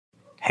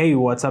Hey,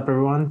 what's up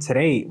everyone?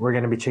 Today we're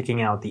going to be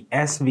checking out the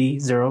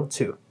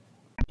SV02.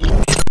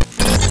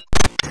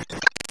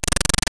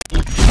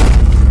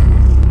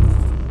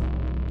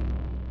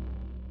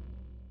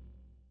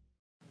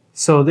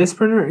 So this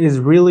printer is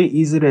really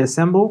easy to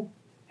assemble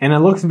and it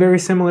looks very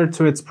similar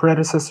to its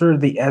predecessor,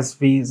 the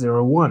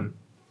SV01.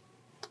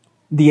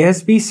 The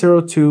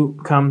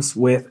SV02 comes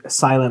with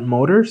silent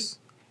motors,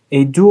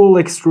 a dual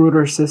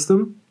extruder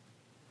system,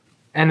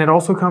 and it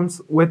also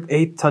comes with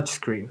a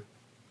touchscreen.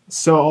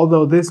 So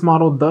although this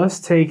model does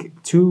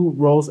take 2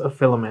 rolls of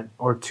filament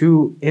or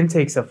 2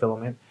 intakes of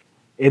filament,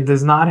 it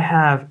does not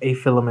have a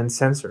filament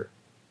sensor.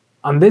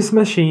 On this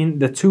machine,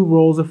 the 2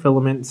 rolls of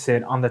filament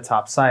sit on the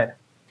top side.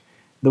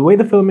 The way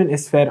the filament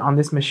is fed on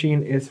this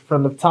machine is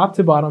from the top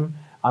to bottom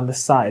on the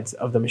sides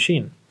of the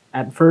machine.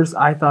 At first,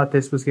 I thought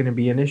this was going to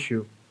be an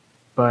issue,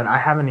 but I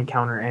haven't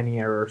encountered any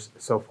errors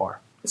so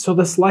far. So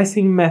the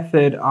slicing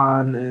method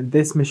on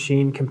this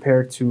machine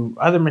compared to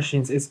other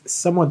machines is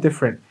somewhat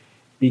different,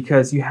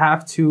 because you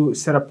have to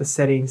set up the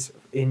settings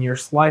in your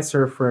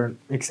slicer. For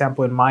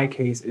example, in my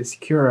case is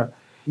Cura.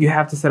 You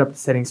have to set up the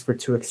settings for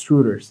 2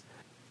 extruders.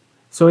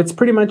 So it's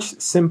pretty much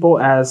simple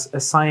as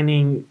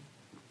assigning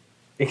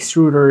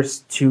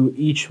extruders to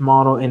each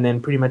model and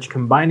then pretty much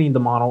combining the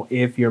model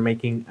if you're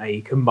making a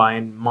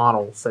combined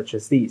model such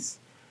as these.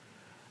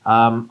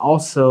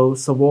 Also,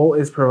 SOVOL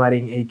is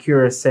providing a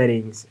Cura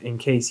settings in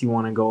case you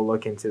want to go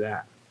look into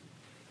that.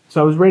 So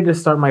I was ready to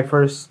start my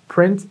first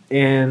print,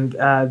 and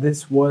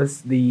this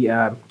was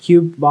the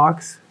cube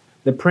box.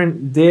 The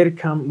print did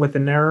come with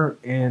an error,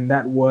 and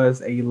that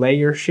was a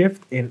layer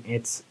shift in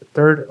its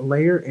 3rd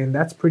layer, and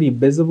that's pretty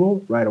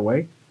visible right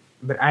away.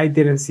 But I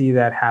didn't see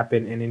that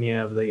happen in any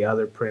of the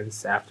other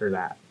prints after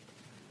that.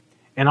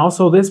 And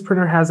also this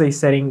printer has a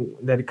setting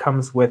that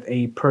comes with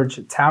a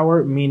Purge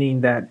Tower,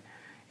 meaning that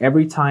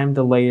every time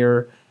the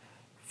layer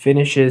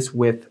finishes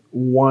with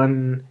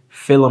 1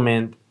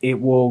 filament, it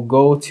will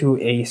go to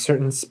a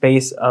certain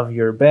space of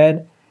your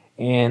bed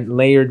and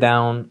layer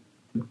down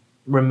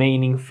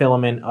remaining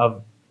filament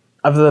of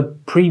the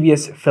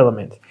previous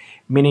filament,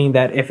 meaning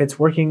that if it's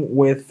working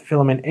with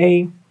filament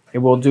A, it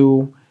will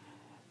do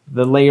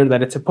the layer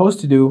that it's supposed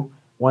to do.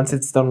 Once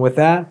it's done with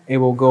that, it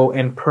will go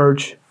and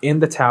purge in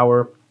the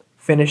tower,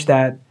 finish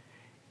that,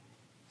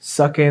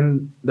 suck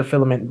in the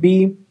filament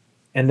B,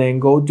 and then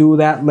go do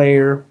that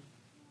layer.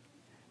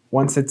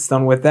 Once it's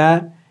done with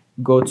that,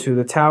 go to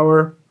the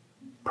tower,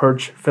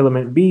 purge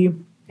filament B,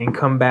 and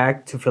come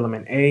back to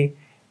filament A,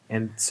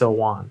 and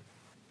so on.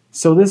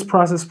 So this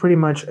process pretty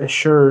much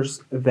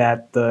assures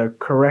that the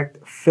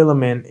correct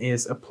filament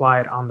is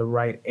applied on the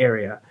right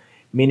area,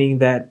 meaning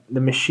that the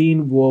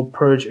machine will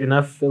purge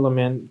enough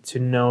filament to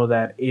know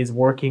that it is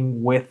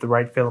working with the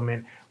right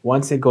filament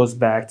once it goes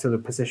back to the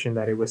position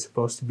that it was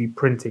supposed to be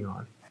printing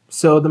on.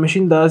 So the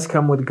machine does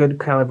come with good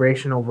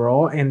calibration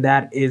overall, and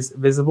that is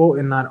visible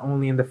in not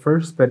only in the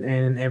first but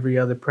in every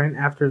other print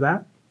after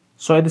that.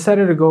 So I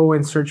decided to go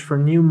and search for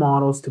new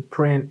models to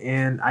print,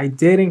 and I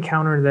did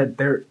encounter that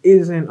there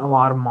isn't a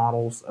lot of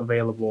models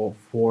available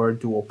for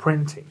dual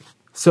printing.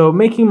 So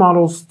making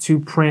models to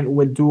print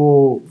with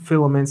dual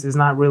filaments is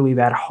not really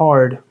that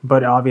hard,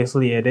 but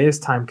obviously it is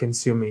time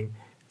consuming.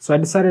 So I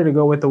decided to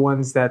go with the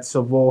ones that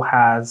SOVOL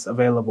has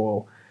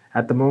available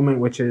at the moment,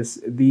 which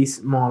is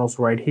these models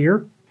right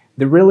here.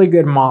 They're really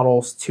good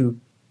models to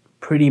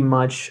pretty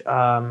much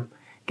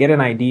get an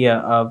idea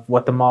of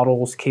what the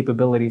model's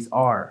capabilities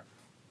are.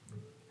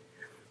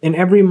 In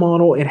every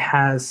model, it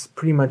has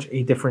pretty much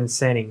a different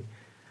setting.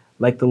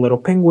 Like the little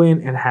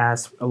penguin, it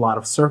has a lot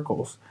of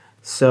circles.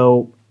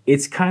 So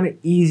it's kind of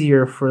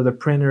easier for the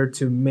printer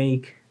to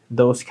make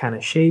those kind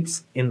of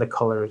shapes in the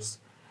colors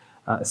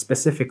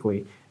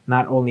specifically.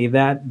 Not only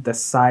that, the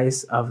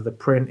size of the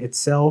print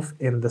itself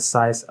and the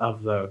size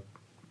of the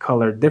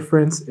color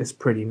difference is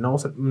pretty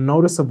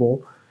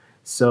noticeable,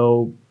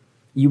 so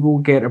you will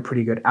get a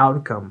pretty good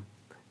outcome.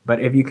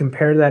 But if you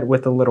compare that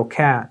with a little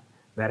cat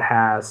that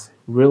has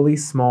really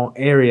small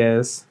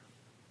areas,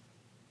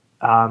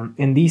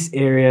 in these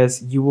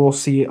areas you will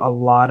see a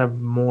lot of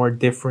more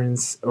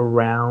difference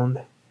around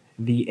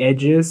the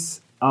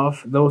edges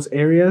of those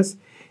areas,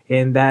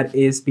 and that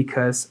is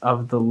because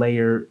of the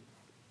layer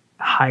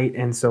height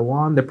and so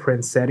on, the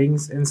print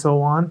settings and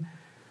so on.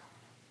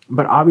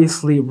 But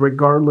obviously,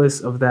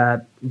 regardless of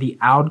that, the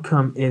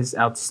outcome is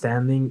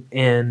outstanding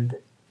and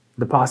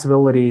the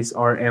possibilities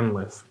are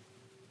endless.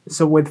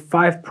 So with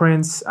 5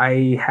 prints,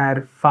 I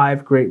had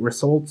 5 great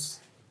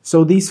results.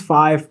 So these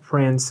 5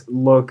 prints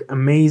look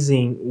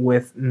amazing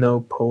with no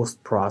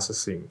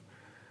post-processing,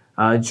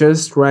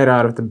 just right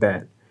out of the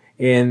bed.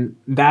 And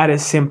that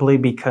is simply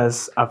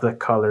because of the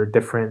color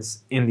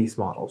difference in these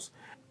models.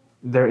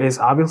 There is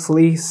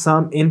obviously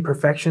some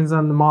imperfections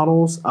on the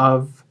models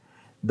of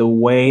the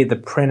way the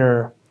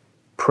printer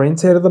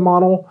printed the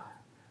model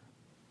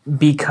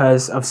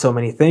because of so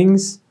many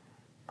things,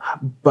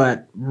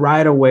 but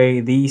right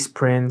away these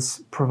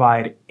prints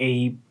provide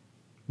a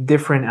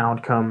different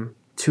outcome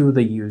to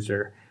the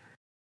user.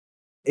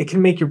 It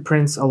can make your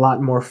prints a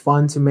lot more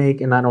fun to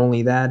make, and not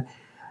only that,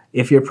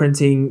 if you're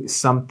printing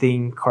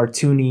something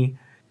cartoony.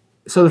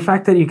 So the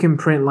fact that you can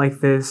print like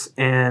this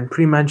and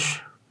pretty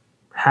much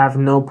have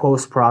no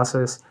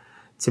post-process,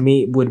 to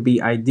me would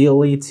be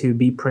ideally to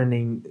be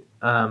printing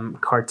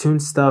cartoon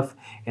stuff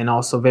and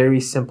also very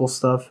simple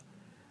stuff.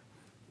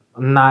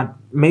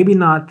 Maybe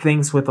not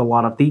things with a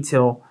lot of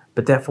detail,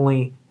 but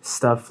definitely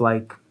stuff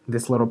like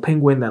this little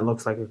penguin that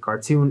looks like a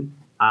cartoon.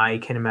 I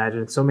can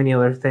imagine so many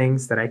other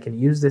things that I can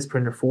use this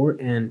printer for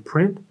and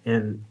print,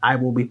 and I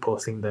will be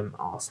posting them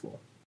also.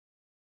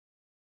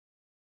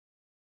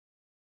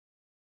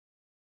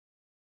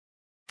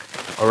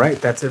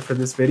 Alright, that's it for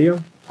this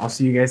video. I'll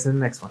see you guys in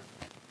the next one.